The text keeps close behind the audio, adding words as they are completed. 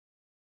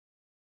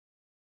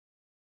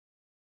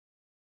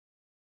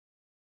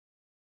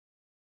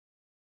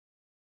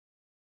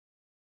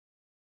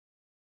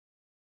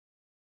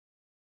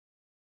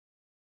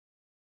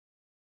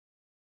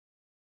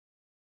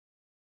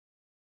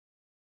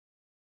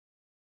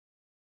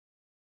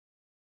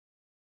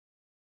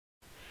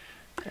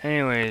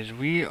Anyways,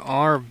 we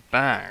are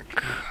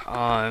back.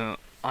 I'm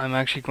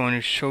actually going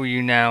to show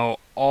you now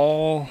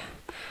all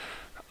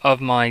of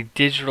my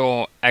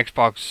digital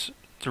Xbox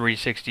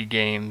 360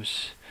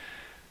 games.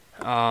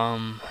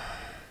 Like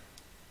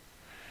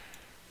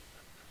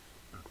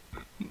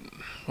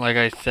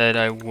I said,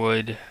 I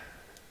would.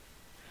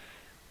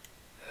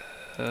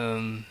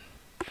 From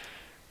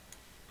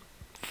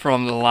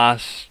the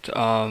last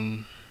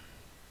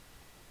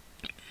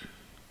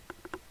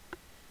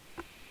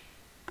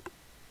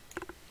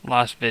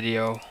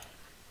video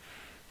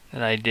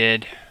that I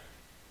did.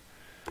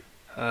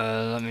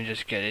 Let me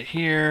just get it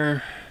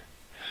here.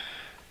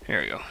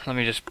 There we go. Let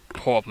me just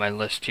pull up my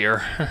list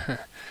here.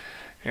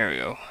 There we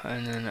go.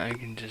 And then I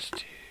can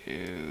just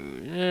do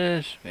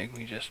this. Make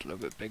me just a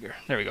little bit bigger.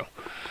 There we go.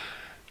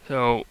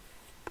 So,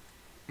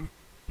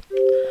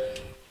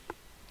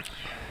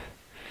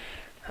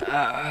 do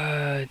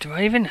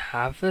I even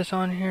have this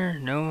on here?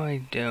 No,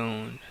 I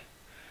don't.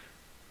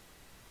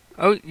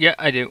 Oh, yeah,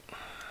 I do.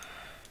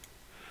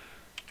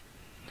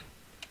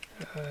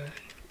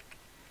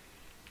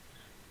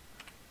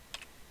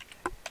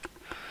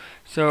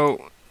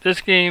 So,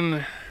 this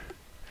game,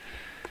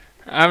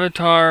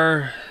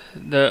 Avatar,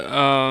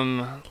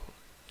 the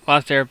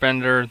Last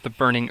Airbender, The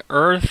Burning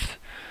Earth,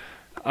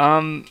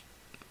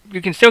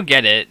 you can still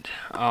get it,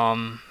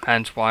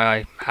 hence why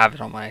I have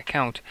it on my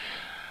account.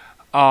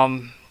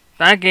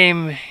 That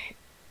game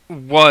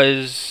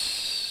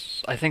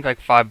was, I think,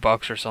 like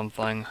 $5 or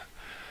something.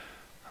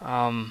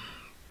 And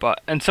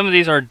some of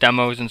these are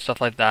demos and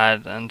stuff like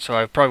that, and so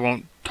I probably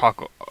won't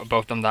talk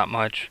about them that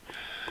much.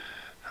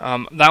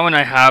 That one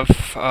I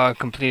have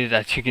completed,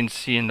 as you can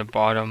see in the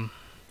bottom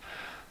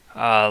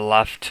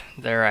left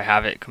there. I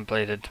have it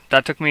completed.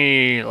 That took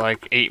me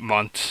like 8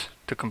 months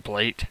to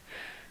complete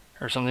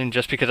or something,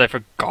 just because I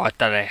forgot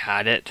that I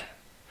had it.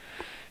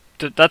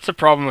 That's the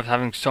problem with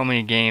having so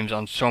many games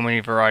on so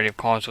many variety of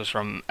consoles,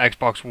 from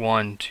Xbox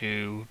One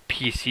to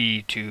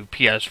PC to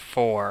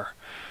PS4.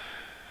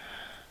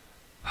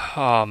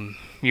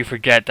 You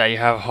forget that you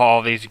have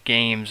all these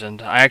games,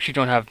 and I actually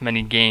don't have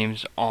many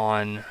games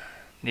on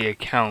the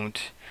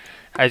account,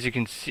 as you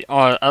can see,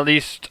 at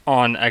least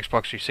on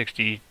Xbox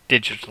 360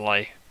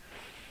 digitally.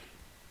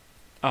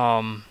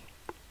 I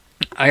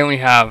only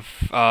have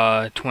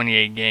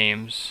 28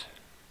 games.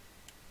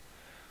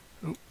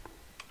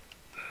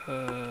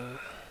 There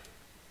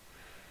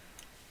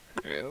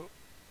we go.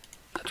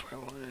 That's what I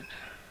wanted.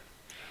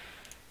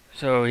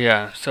 So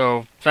yeah,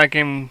 so that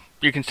game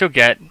you can still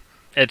get.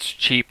 It's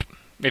cheap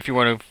if you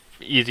want a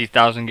easy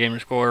 1,000 gamer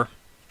score.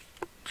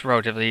 It's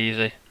relatively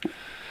easy.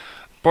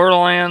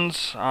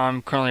 Borderlands,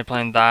 I'm currently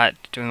playing that,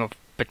 doing a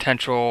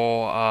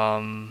potential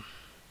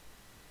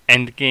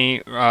end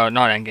game,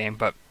 not end game,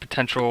 but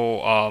potential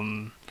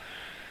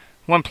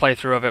one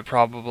playthrough of it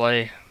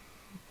probably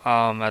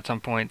at some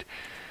point.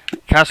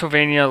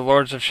 Castlevania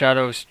Lords of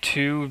Shadows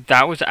 2,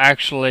 that was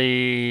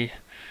actually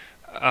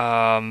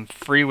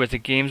free with the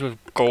games with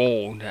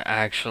gold,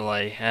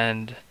 actually,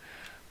 and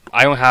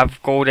I don't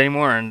have gold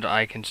anymore, and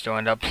I can still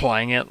end up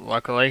playing it,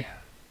 luckily.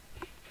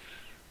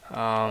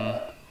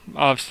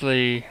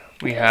 Obviously,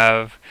 we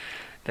have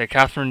the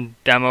Catherine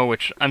demo,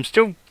 which I'm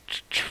still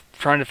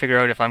trying to figure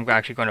out if I'm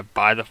actually going to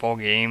buy the full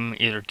game,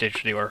 either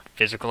digitally or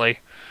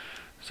physically.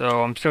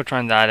 So I'm still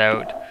trying that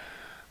out.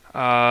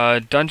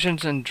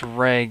 Dungeons and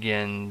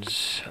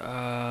Dragons.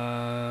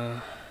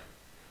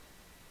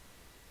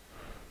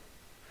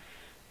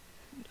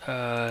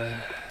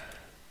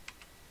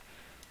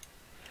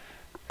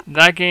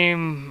 That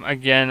game,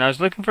 again, I was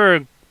looking for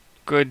a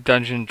good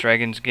Dungeons and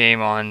Dragons game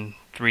on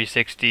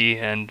 360,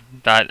 and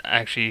that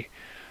actually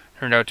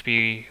turned out to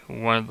be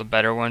one of the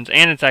better ones.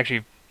 And it's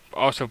actually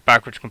also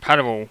backwards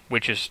compatible,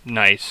 which is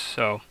nice.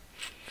 So,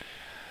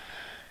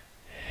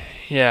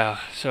 yeah,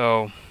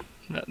 so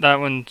that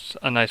one's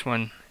a nice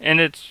one, and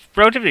it's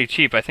relatively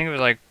cheap. I think it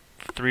was like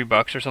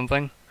 $3 or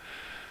something.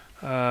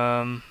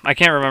 I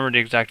can't remember the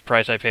exact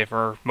price I pay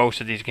for most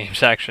of these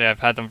games. Actually, I've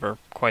had them for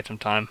quite some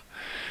time.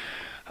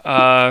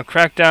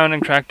 Crackdown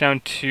and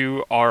Crackdown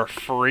 2 are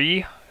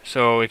free,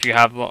 so if you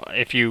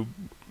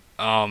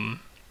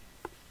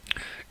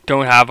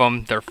don't have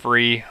them, they're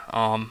free.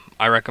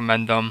 I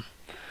recommend them.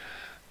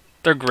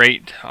 They're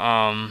great.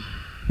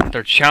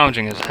 They're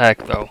challenging as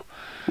heck, though.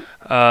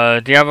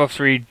 Diablo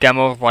 3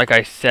 demo, like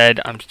I said,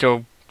 I'm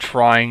still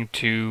trying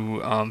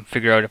to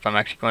figure out if I'm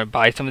actually going to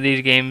buy some of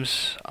these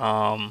games,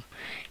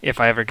 if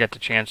I ever get the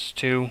chance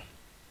to.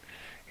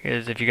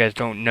 Because if you guys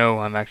don't know,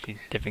 I'm actually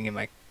living in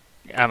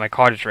at my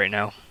cottage right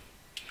now,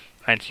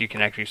 hence you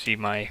can actually see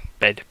my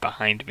bed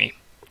behind me.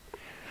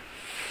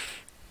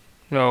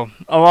 So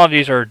a lot of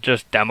these are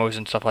just demos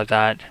and stuff like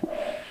that.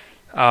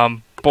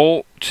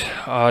 Bolt,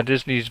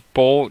 Disney's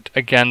Bolt,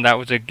 again, that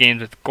was a game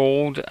with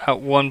gold at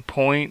one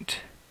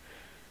point.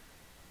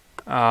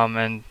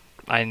 And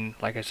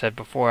like I said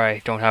before, I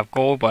don't have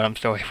gold, but I'm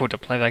still able to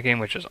play that game,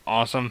 which is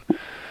awesome.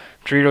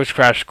 Doritos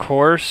Crash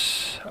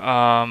Course,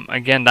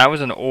 again, that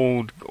was an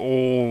old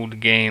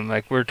game.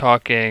 Like, we're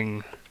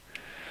talking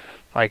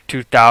like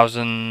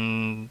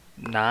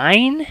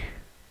 2009?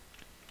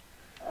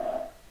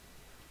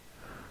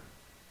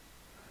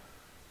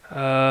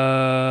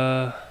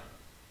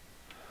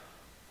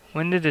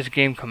 When did this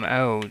game come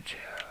out?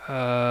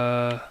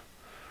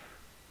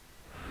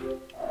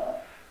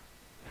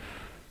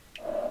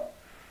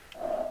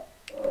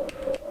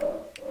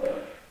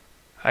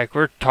 Like,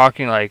 we're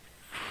talking like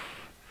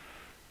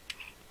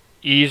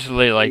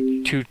easily like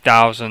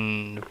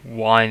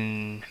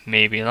 2001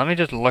 maybe. Let me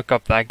just look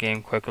up that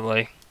game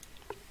quickly.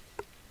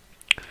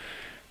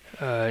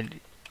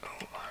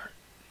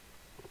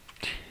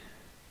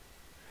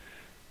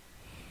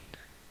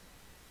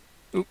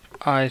 Oop,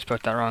 I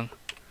spelled that wrong.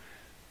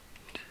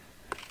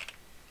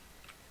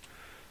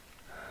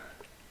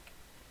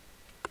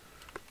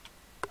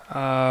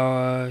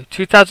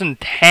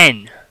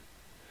 2010.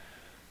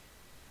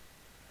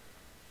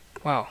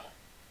 Wow.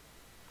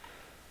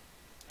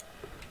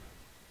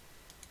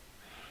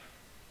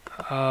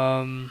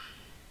 Um,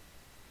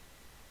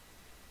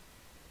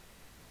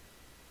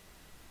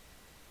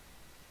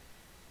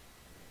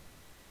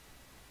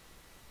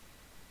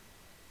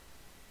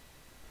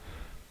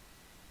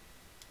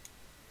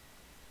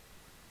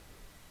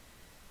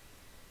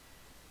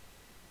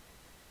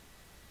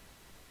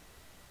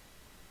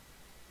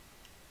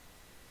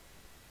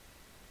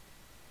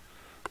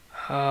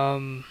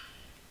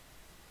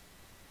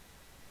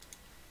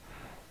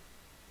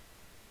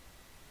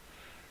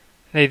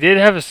 they did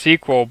have a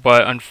sequel,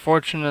 but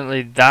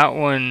unfortunately that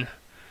one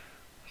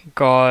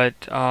got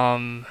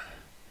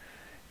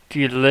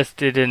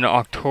delisted in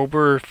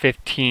October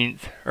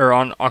 15th, or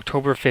on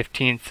October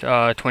 15th,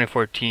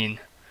 2014.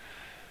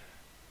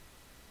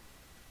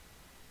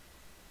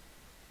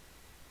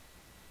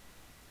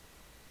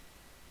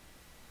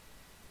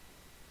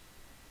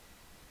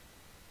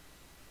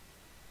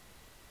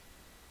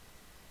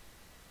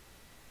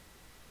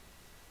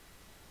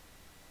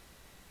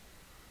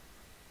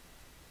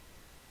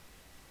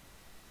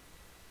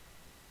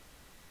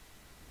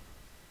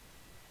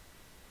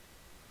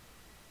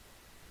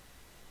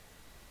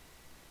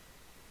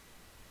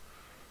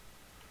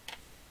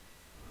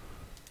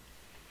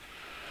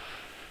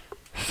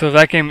 So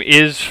that game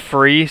is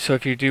free, so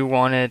if you do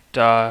want it,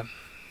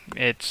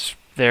 it's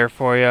there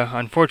for you.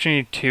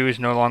 Unfortunately, 2 is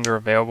no longer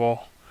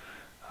available.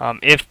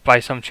 If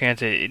by some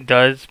chance it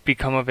does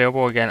become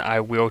available again, I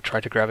will try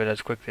to grab it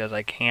as quickly as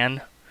I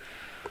can.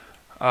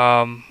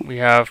 We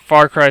have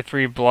Far Cry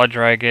 3 Blood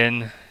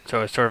Dragon,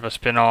 so it's sort of a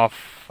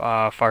spin-off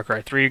Far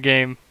Cry 3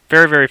 game.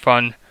 Very, very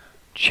fun.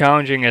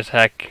 Challenging as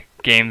heck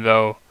game,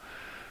 though.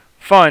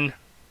 Fun,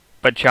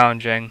 but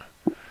challenging.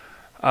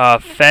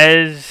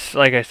 Fez,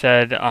 like I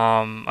said,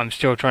 I'm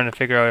still trying to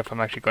figure out if I'm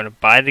actually going to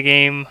buy the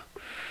game.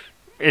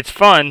 It's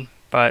fun,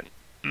 but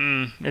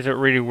is it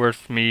really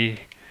worth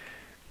me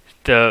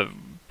to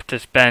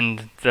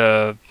spend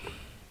the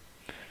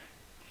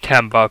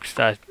 $10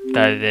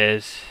 that it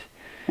is?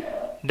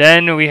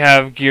 Then we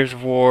have Gears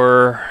of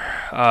War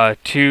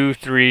 2,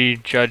 3,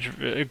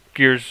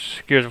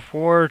 Gears of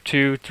War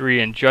 2, 3,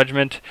 and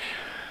Judgment.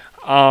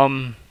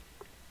 A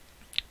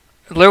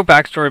little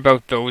backstory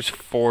about those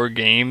 4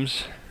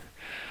 games.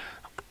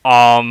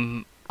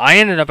 I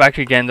ended up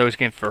actually getting those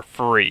games for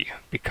free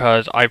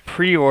because I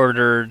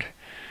pre-ordered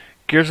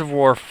Gears of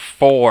War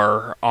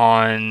 4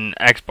 on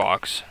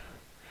Xbox.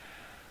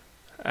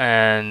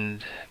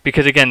 And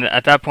because again,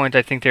 at that point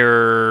I think they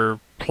were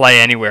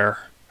Play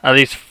Anywhere. At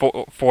least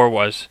 4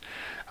 was.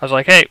 I was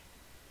like, hey,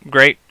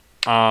 great.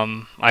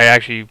 I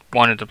actually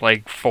wanted to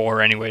play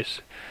 4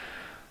 anyways.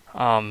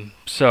 I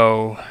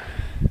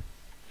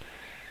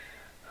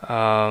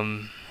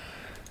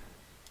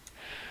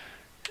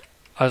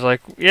was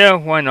like, yeah,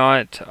 why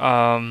not?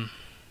 No,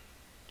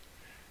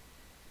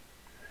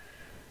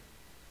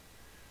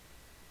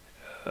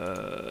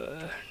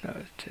 it's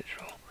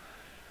digital.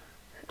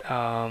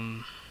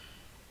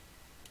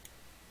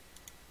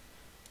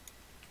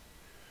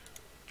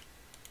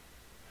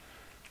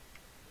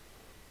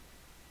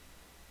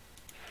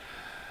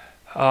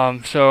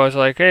 So I was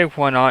like, hey,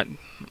 why not?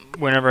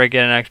 Whenever I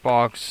get an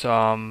Xbox,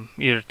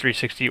 either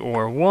 360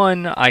 or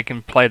One, I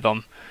can play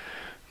them.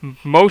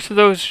 Most of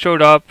those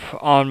showed up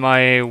on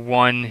my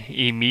One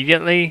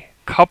immediately.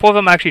 A couple of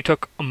them actually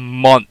took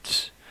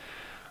months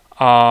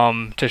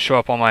to show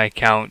up on my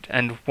account,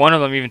 and one of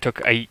them even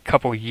took a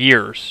couple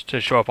years to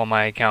show up on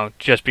my account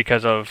just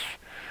because of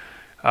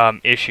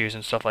issues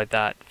and stuff like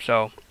that.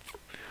 So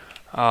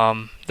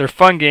they're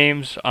fun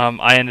games.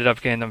 I ended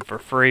up getting them for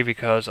free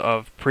because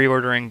of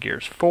pre-ordering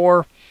Gears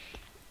 4.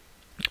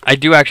 I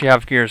do actually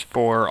have Gears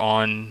 4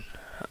 on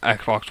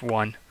Xbox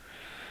One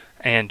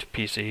and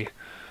PC.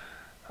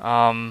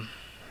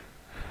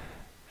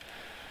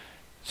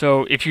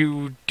 So if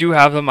you do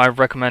have them, I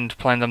recommend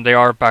playing them. They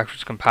are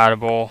backwards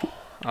compatible.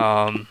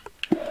 Fun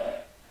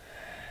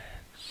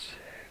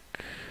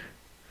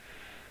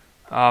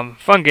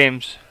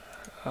games.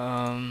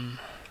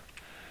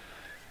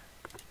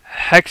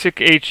 Hexic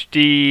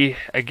HD,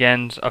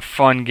 again, a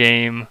fun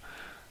game.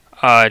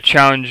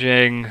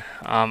 Challenging.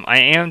 I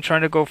am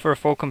trying to go for a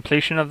full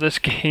completion of this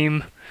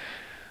game,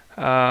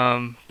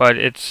 but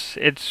it's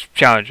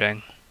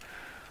challenging.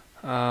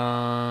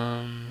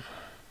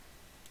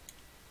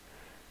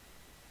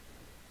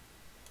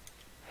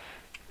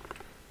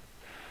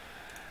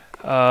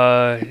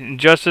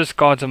 Injustice,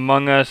 Gods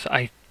Among Us,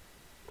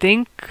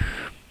 think...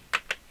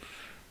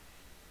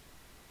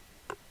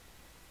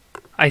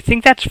 I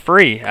think that's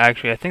free,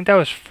 actually. I think that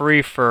was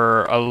free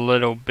for a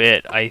little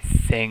bit, I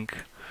think.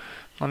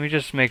 Let me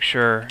just make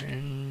sure.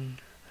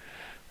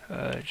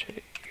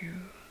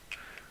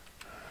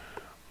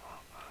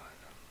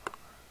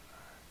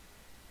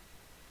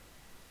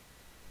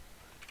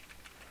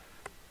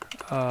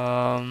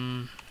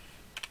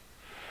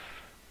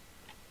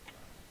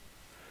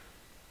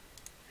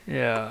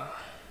 Yeah.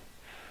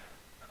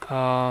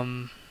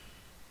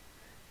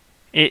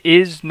 It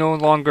is no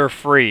longer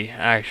free,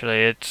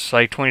 actually. It's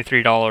like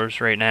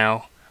 $23 right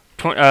now.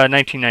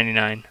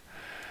 $19.99.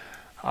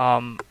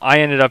 I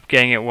ended up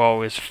getting it while it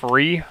was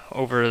free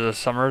over the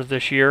summer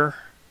this year.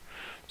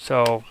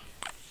 So,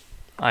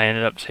 I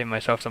ended up saving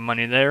myself some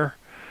money there.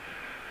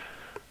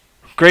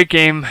 Great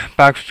game,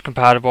 backwards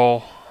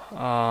compatible.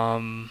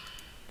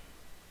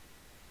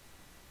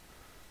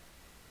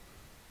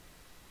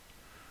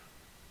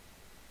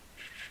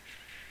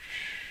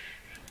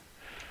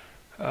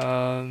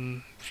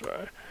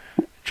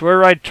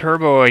 Joyride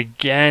Turbo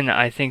again.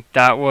 I think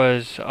that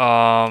was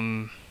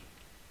a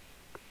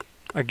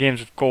Games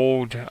with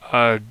Gold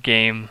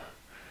game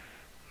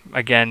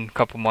again a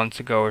couple months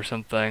ago or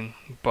something.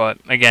 But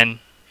again,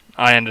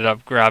 I ended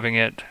up grabbing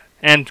it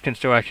and can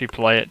still actually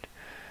play it.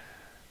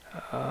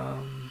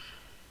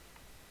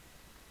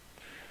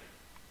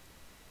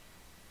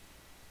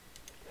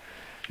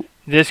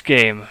 This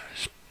game,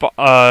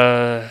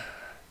 Legend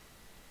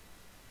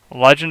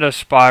of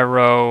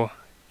Spyro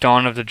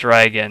Dawn of the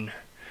Dragon,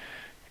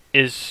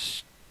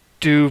 is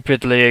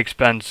stupidly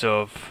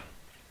expensive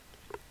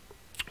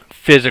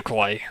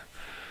physically.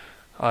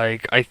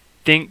 Like, I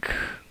think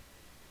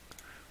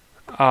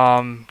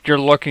you're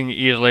looking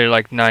easily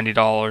like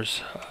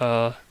 $90.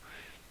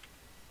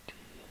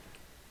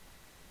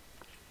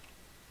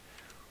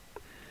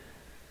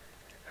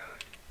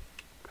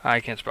 I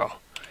can't spell.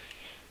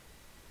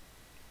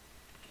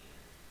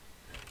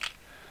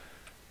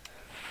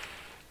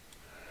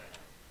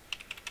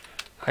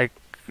 Like,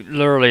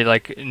 literally,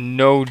 like,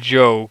 no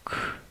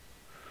joke.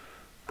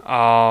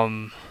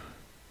 On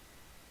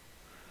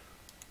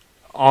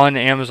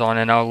Amazon,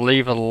 and I'll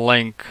leave a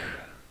link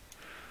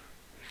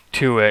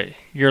to it.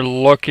 You're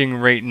looking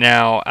right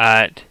now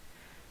at...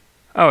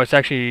 Oh, it's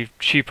actually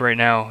cheap right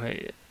now.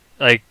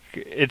 Like,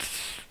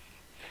 it's...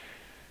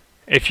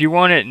 If you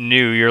want it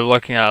new, you're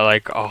looking at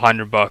like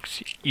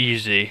 $100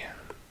 easy.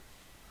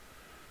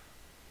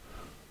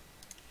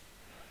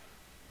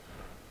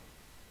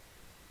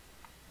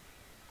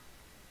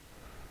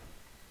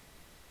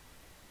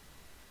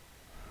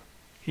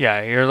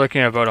 Yeah, you're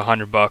looking at about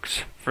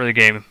 $100 for the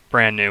game,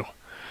 brand new.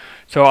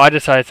 So I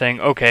decided saying,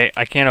 okay,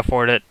 I can't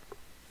afford it.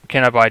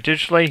 Can I buy it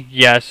digitally?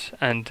 Yes,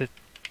 and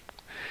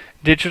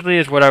digitally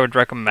is what I would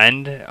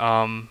recommend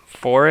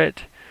for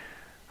it.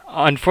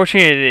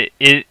 Unfortunately,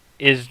 it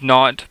is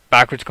not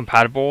backwards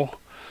compatible.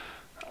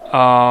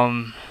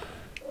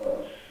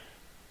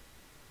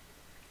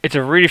 It's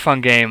a really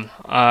fun game,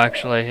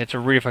 actually. It's a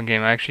really fun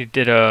game. I actually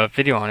did a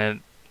video on it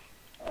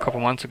a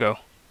couple months ago.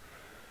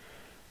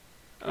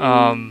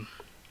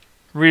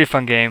 Really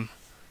fun game.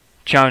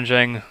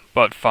 Challenging,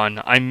 but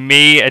fun. I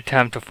may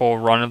attempt a full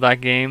run of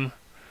that game.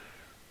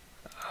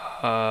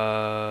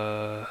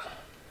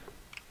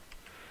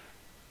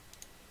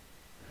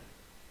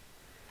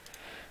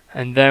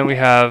 And then we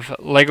have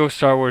Lego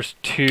Star Wars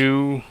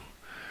 2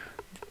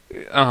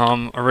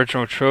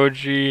 original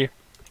trilogy.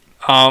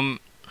 I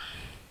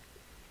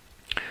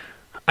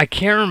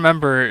can't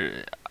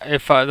remember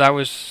if that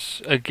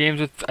was a Games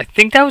with... I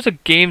think that was a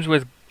Games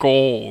with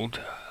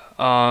Gold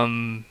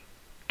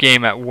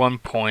game at one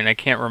point. I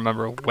can't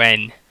remember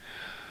when.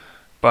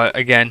 But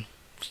again,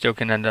 still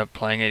can end up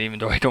playing it even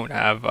though I don't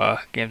have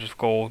Games with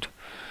Gold.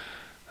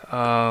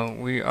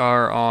 We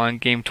are on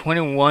game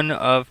 21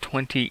 of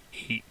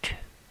 28.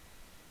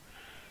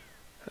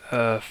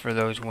 For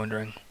those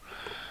wondering.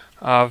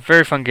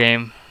 Very fun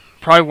game.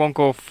 Probably won't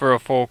go for a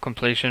full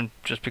completion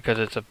just because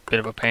it's a bit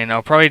of a pain.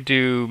 I'll probably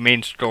do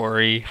main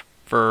story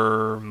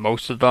for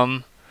most of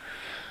them.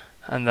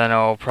 And then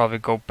I'll probably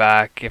go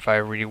back if I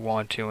really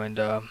want to and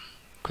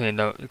clean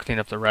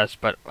up the rest.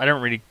 But I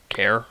don't really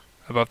care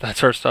about that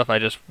sort of stuff. I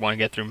just want to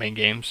get through main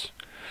games.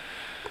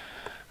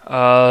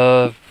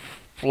 Lego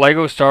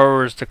Star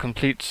Wars The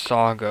Complete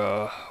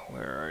Saga.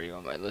 Where are you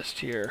on my list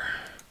here?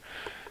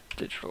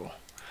 Digital.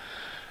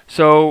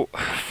 So,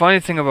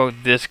 funny thing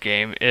about this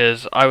game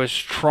is I was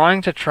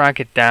trying to track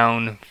it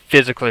down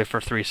physically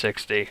for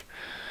 360.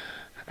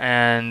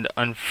 And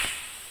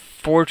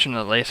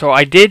unfortunately, so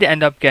I did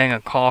end up getting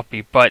a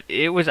copy, but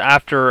it was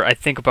after, I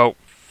think, about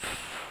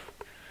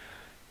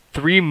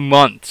 3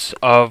 months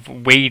of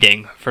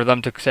waiting for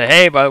them to say,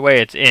 hey, by the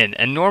way, it's in.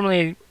 And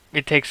normally,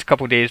 it takes a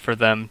couple days for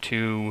them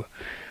to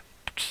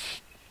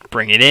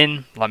bring it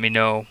in, let me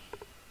know.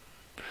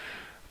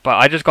 But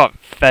I just got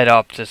fed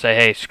up to say,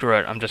 hey, screw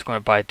it, I'm just going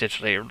to buy it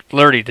digitally.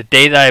 Literally, the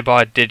day that I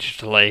bought it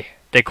digitally,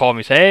 they called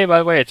me and say, hey, by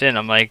the way, it's in.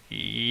 I'm like,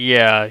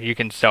 yeah, you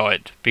can sell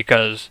it,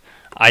 because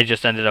I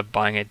just ended up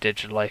buying it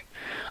digitally.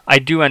 I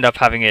do end up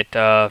having it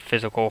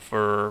physical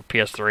for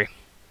PS3.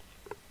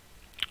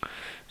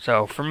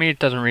 So for me, it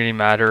doesn't really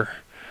matter.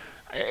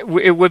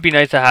 It would be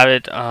nice to have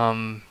it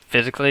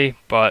physically,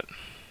 but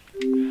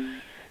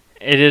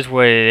it is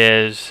what it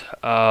is.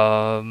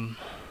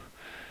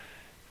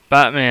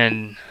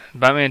 Batman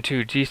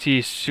 2 DC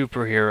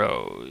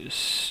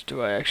Superheroes.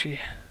 Do I actually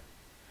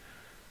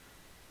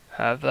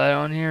have that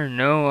on here?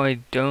 No, I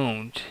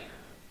don't.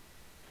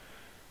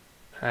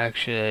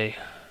 Actually,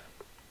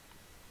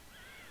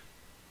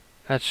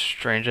 that's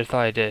strange. I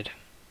thought I did.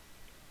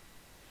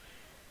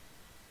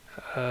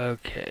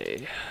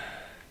 Okay.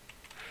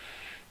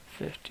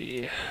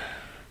 50.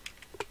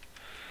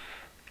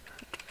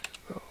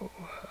 Go.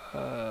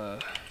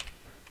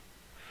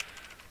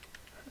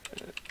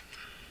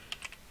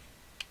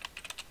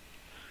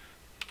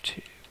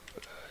 To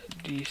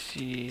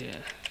DC.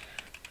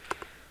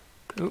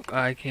 Oop,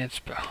 I can't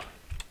spell.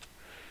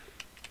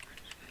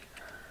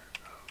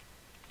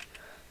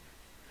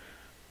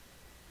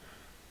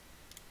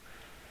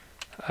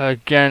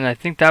 Again, I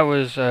think that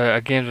was a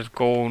Games with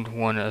Gold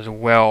one as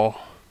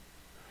well.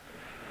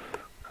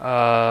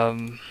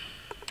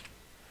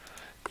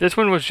 This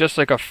one was just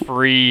like a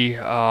free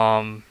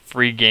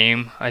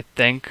game, I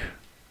think.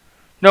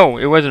 No,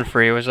 it wasn't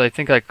free. It was, I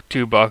think, like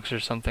 $2 or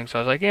something. So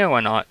I was like, yeah,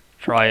 why not?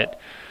 Try it.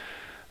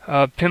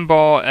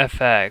 Pinball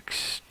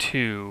FX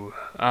 2.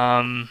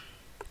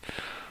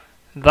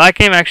 That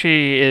game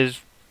actually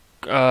is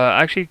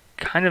actually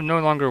kind of no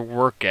longer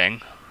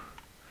working.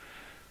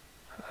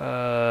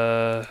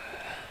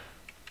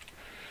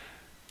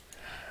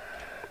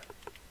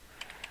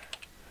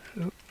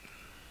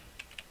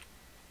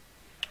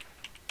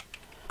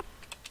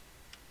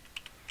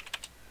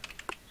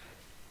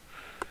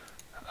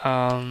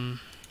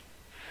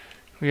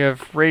 We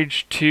have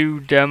Rage 2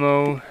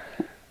 demo,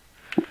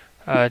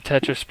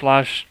 Tetris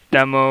Splash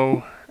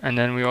demo, and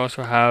then we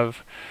also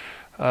have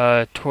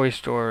Toy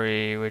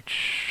Story,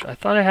 which I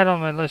thought I had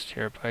on my list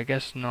here, but I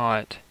guess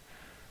not.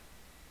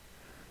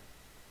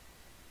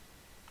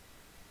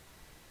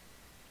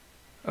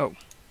 Oh.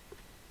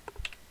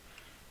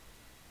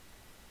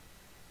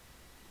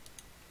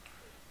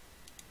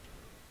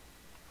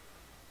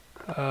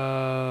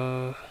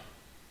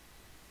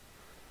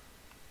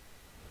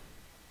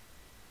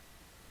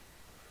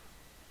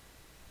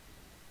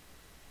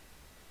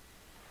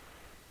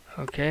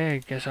 Okay, I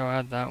guess I'll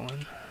add that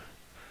one.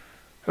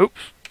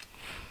 Oops.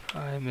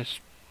 I missed.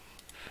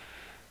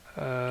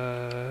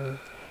 There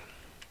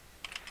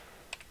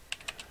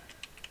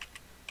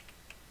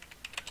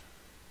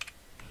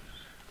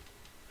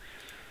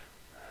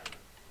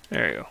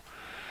you go.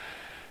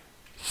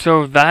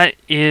 So that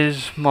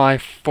is my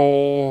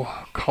full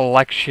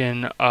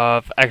collection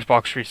of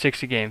Xbox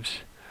 360 games.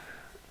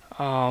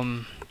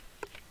 For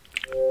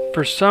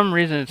some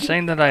reason, it's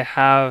saying that I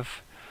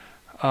have,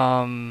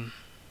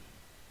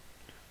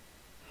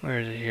 where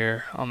is it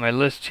here? On my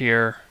list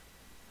here,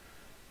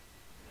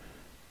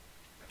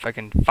 if I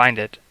can find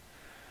it.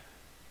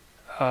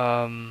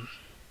 Clone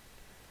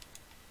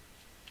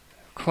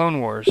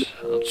Wars.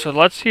 So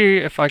let's see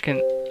if I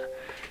can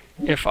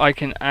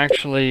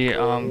actually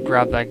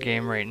grab that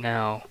game right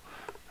now.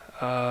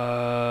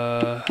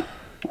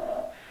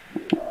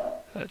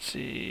 Let's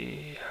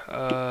see.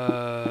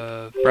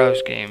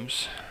 Browse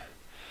games.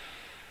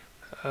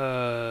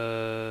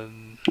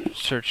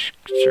 Search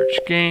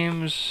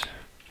games.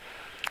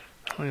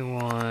 We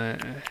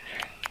want.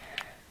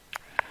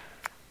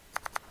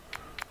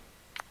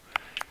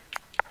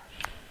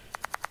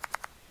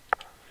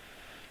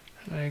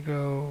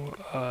 Lego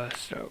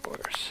Star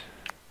Wars.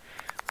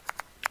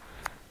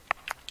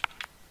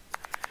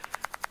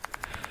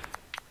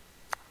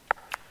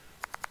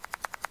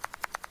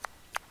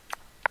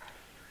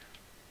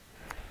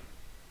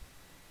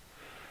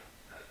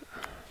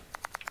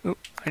 Oh,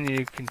 I need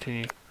to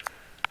continue.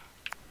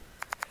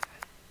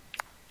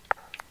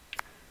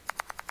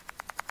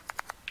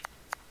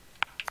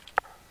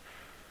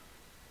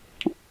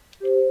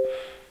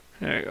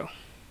 There you go.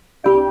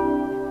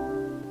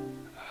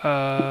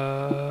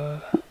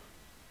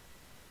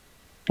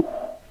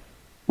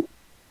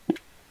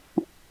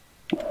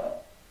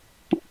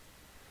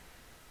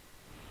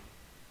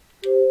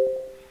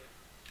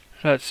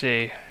 Let's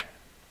see.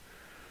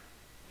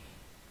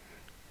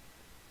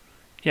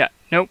 Yeah,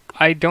 nope,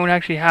 I don't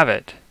actually have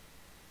it.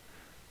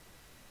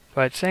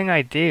 But it's saying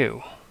I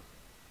do.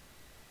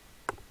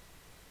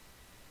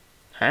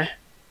 Huh?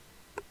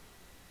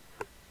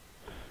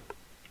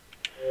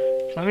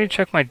 Let me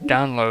check my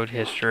download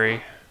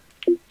history.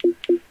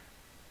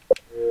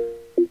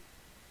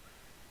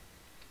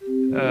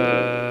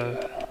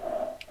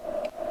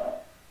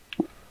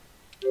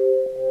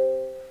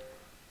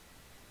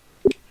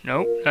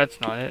 Nope, that's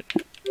not it.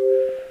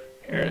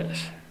 Here it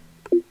is.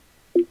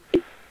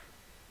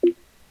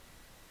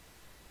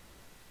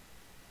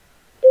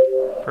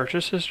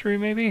 Purchase history,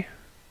 maybe?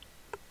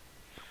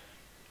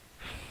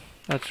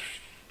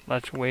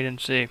 Let's wait and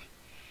see.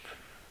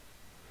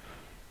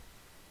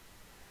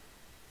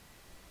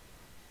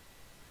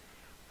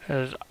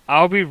 Because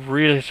I'll be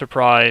really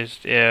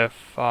surprised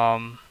if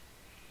I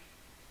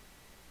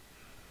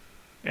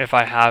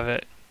have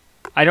it.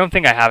 I don't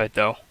think I have it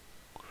though.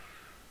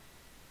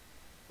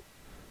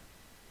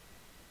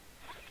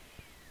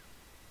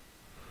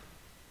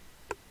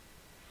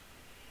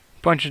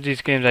 Bunch of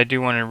these games I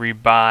do want to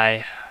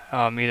rebuy,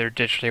 either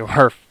digitally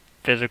or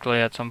physically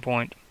at some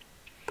point.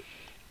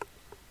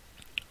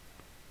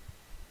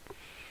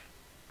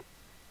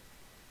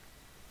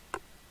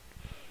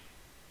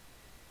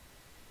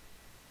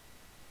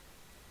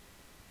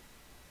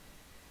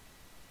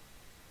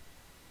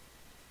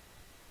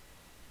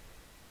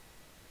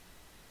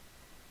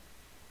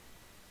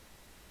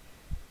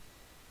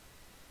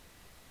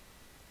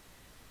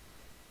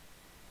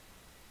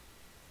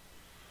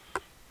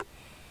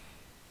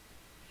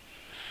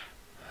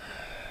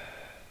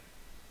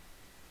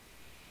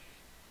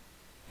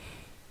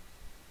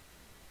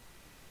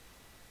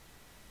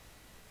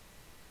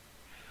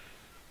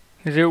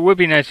 Because it would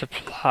be nice to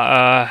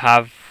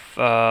have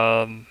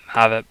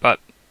it, but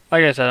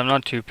like I said, I'm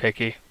not too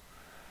picky.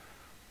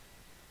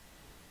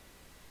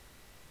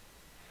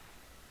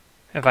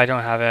 If I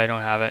don't have it, I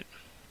don't have it.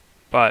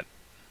 But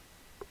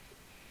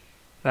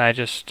I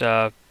just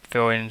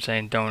fill in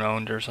saying don't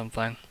owned or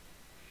something.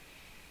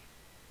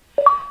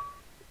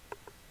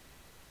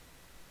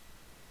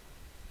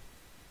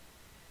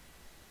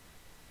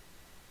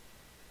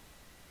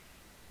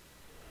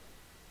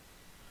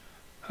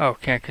 Oh,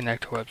 can't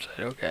connect to website.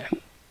 Okay.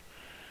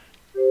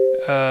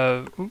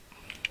 You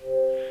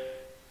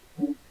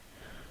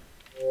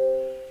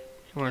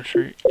want to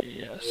show?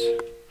 Yes.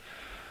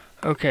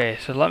 Okay,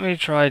 so let me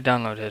try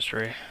download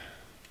history.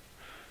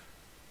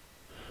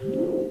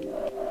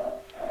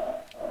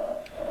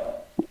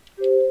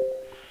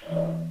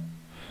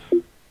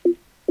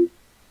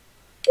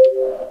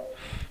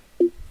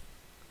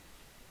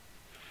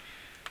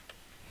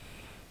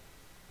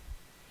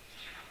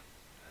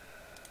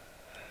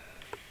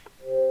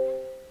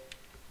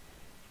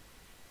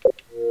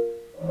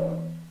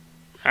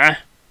 Huh?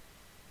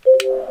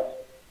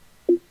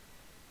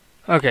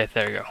 Okay,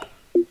 there you go.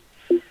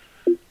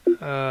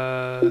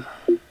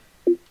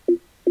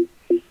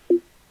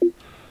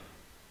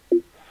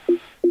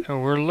 So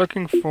we're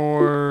looking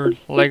for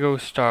Lego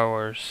Star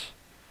Wars.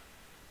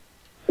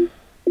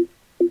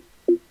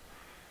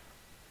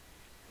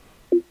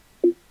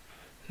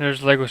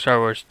 There's Lego Star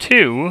Wars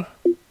 2.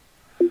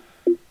 We're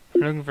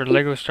looking for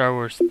Lego Star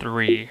Wars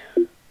 3.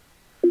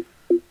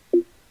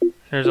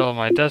 There's all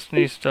my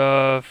Destiny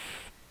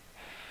stuff.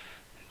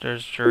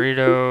 There's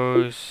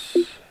Doritos.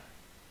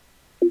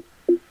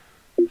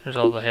 There's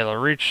all the Halo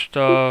Reach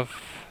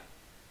stuff.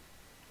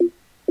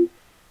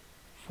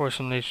 Force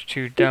Unleashed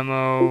 2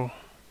 demo.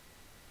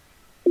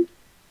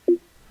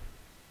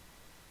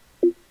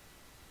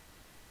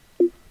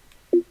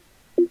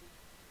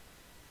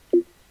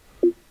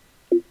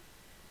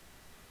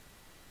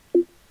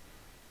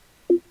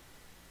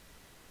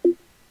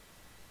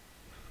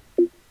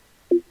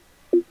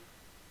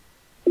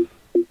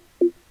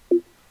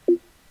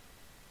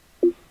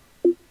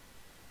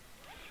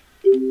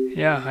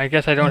 Yeah, I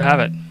guess I don't have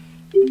it.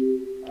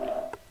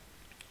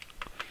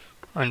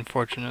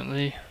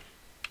 Unfortunately.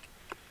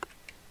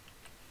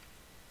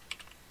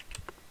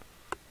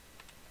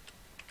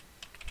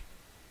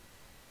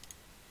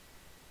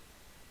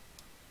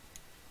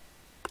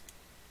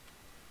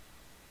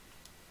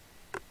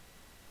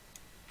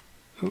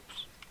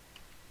 Oops.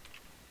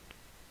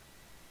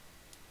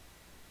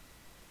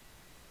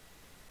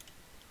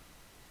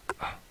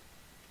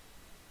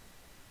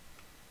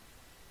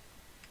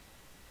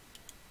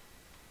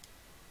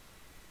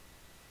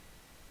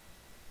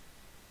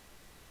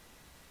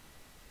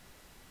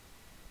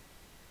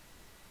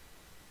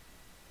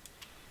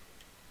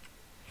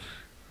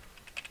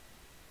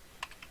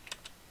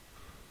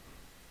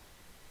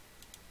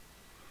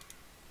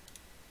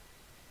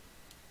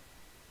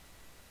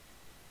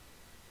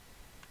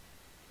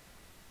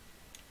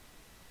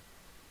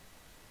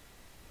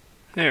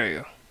 There we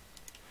go.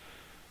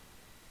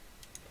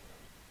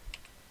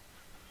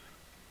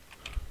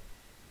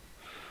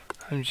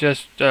 I'm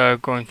just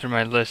going through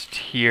my list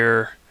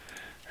here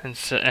and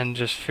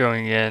just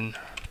filling in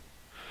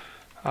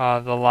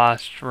the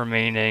last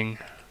remaining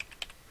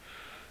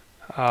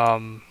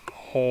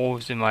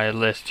holes in my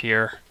list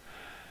here.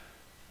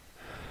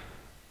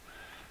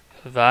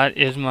 So that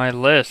is my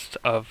list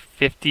of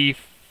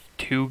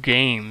 52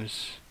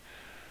 games.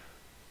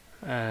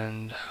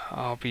 And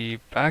I'll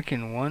be back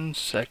in 1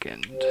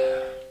 second.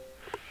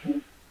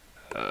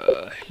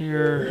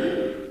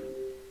 Here.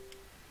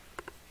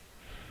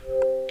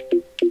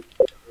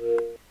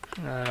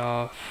 That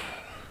off.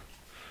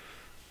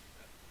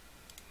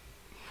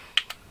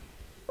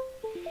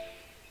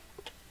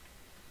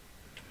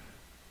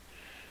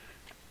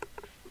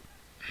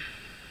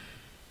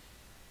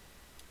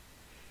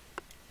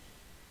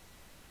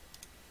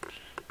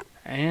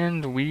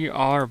 And we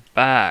are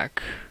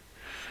back.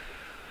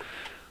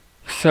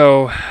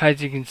 So,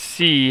 as you can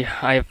see,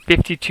 I have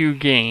 52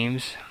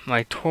 games.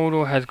 My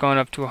total has gone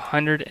up to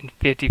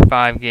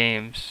 155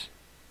 games.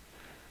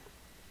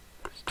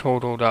 It's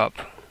totaled up.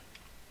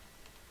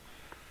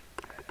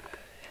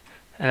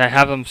 And I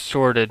have them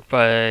sorted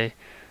by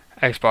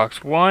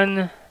Xbox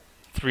One,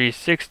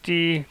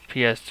 360,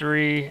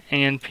 PS3,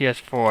 and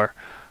PS4.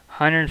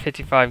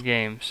 155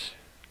 games.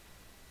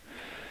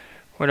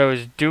 What I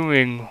was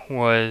doing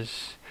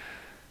was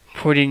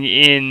putting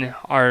in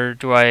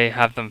do I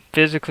have them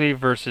physically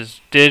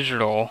versus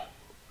digital,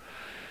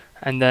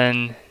 and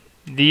then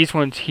these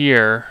ones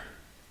here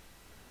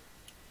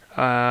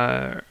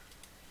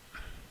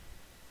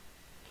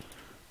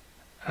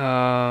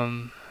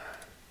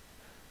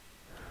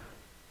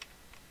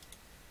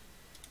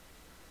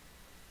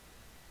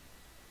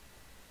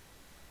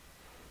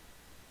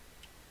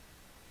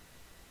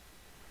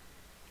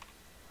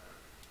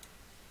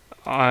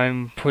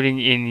I'm putting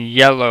in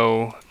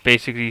yellow,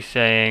 basically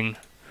saying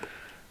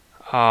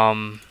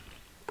I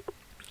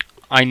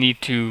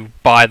need to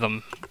buy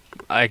them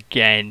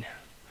again.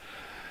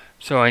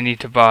 So I need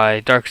to buy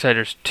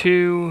Darksiders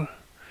 2,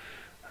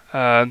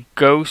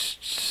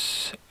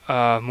 Ghosts,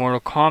 Mortal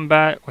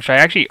Kombat, which I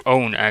actually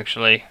own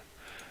actually,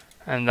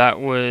 and that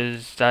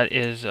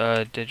is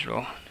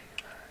digital.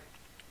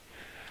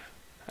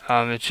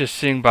 It's just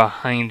sitting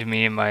behind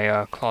me in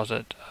my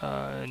closet,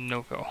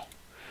 no-go.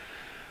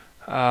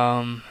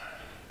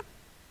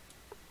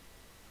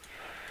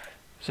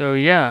 So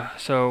yeah,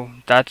 so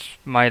that's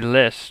my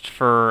list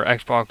for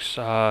Xbox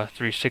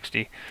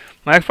 360.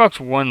 My Xbox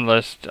One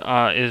list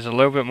is a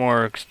little bit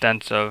more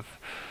extensive.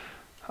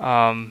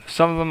 Some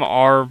of them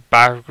are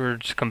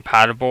backwards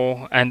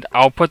compatible, and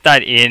I'll put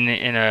that in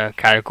a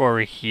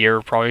category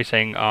here, probably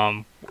saying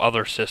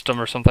other system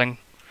or something.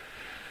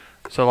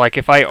 So like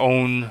if I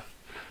own,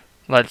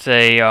 let's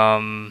say,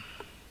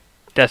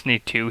 Destiny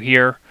 2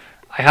 here,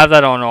 I have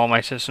that on all my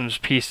systems,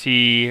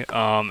 PC,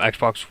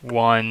 Xbox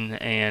One,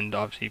 and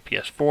obviously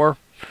PS4.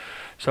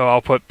 So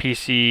I'll put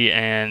PC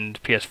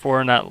and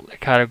PS4 in that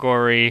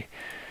category.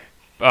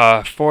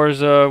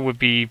 Forza would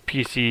be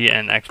PC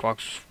and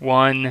Xbox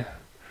One.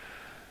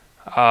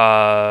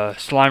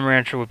 Slime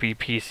Rancher would be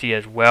PC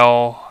as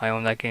well. I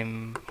own that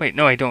game. Wait,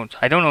 no, I don't.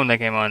 I don't own that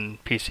game on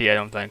PC, I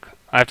don't think.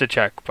 I have to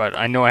check, but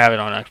I know I have it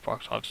on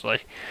Xbox,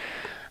 obviously.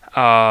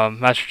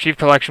 Master Chief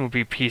Collection would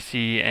be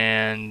PC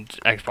and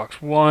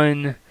Xbox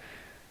One.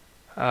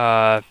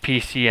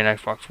 PC and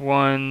Xbox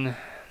One.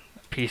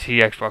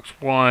 PC, Xbox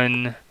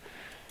One.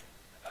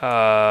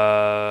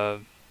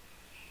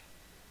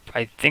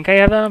 I think I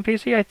have that on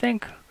PC, I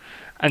think.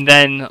 And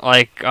then,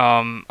 like,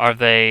 are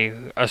they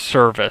a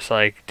service?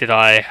 Like, did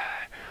I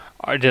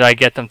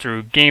get them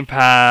through Game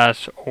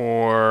Pass,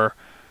 or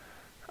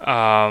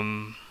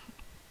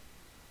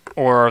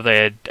are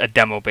they a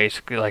demo,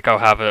 basically? Like, I'll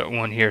have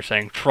one here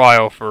saying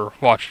trial for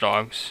Watch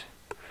Dogs.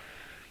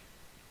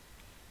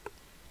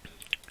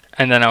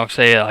 And then I'll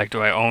say, like,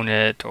 do I own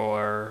it,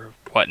 or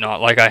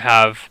whatnot, like I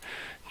have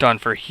done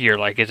for here,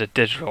 like, is it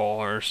digital,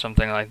 or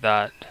something like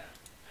that.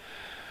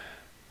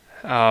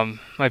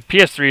 My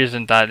PS3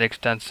 isn't that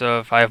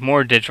extensive. I have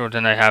more digital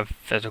than I have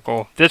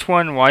physical. This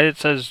one, why it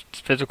says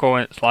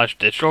physical /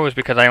 digital, is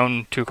because I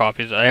own 2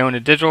 copies. I own a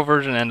digital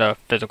version and a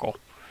physical.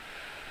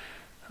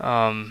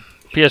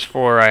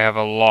 PS4, I have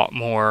a lot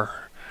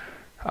more.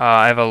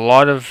 I have a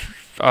lot of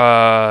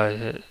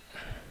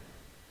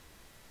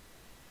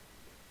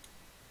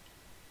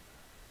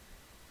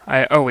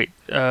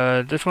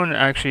this one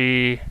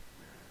actually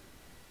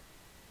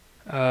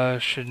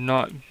should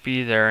not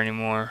be there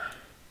anymore.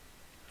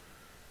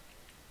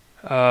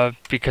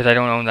 Because I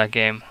don't own that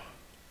game.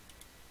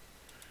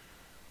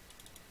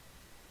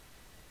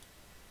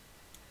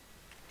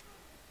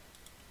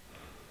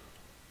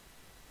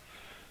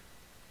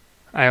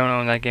 I don't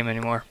own that game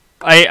anymore.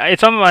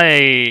 It's on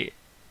my.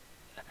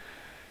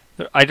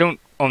 I don't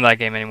own that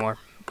game anymore.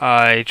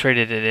 I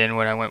traded it in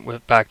when I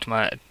went back to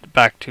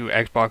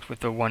Xbox with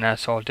the One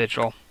S all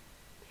digital.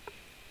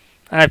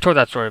 And I've told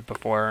that story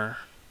before,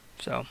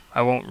 so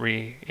I won't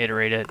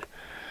reiterate it.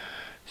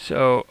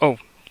 So,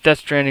 Death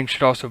Stranding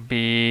should also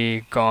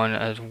be gone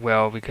as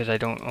well because I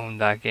don't own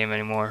that game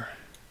anymore.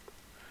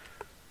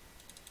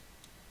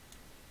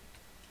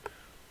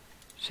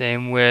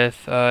 Same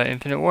with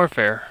Infinite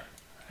Warfare.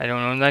 I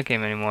don't own that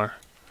game anymore.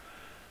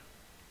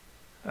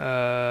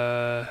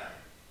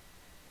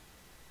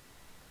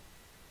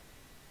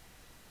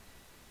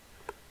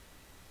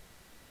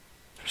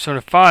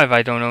 Persona 5,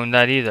 I don't own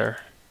that either.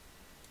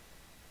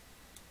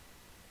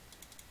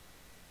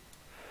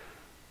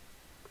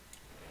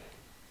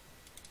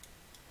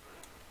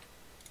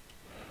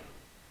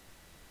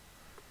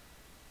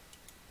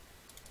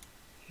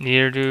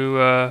 Neither do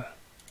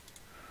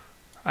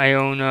I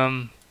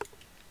own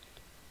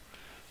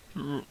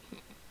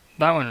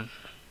that one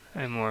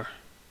anymore.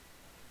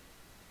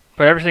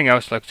 But everything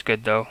else looks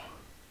good though.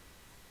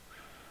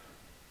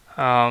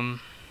 Huh?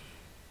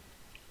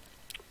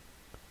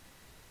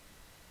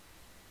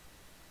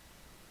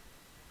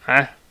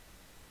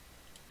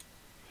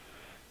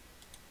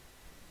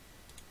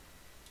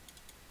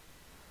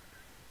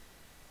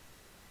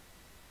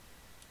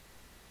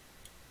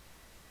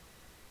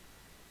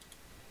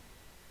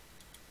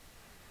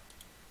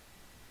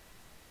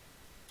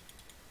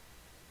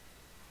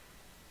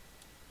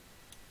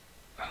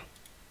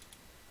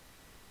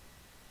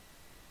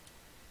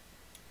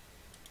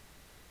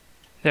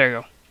 There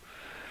you go.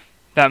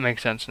 That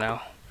makes sense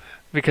now.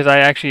 Because I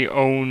actually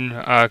own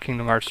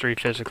Kingdom Hearts 3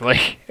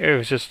 physically. It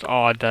was just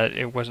odd that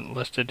it wasn't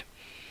listed.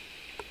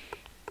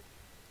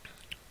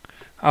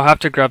 I'll have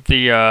to grab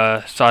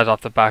the size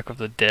off the back of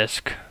the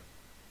disc.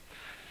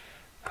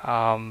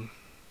 Or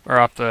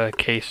off the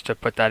case to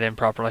put that in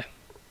properly.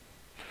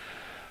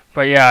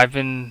 But yeah, I've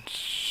been...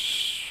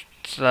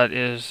 So that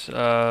is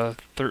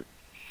 13...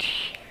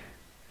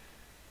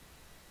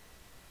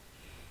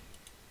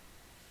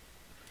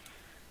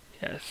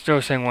 Yeah, it's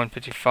still saying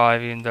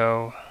 155 even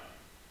though...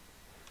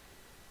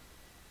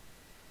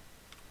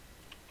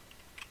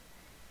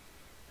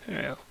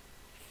 Yeah.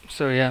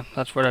 So yeah,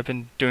 that's what I've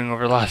been doing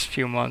over the last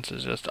few months,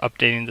 is just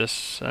updating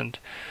this and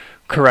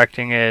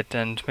correcting it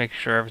and making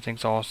sure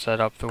everything's all set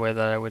up the way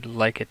that I would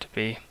like it to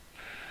be.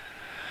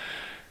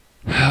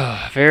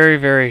 Very,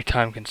 very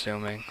time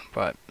consuming,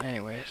 but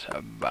anyways,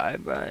 bye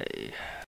bye.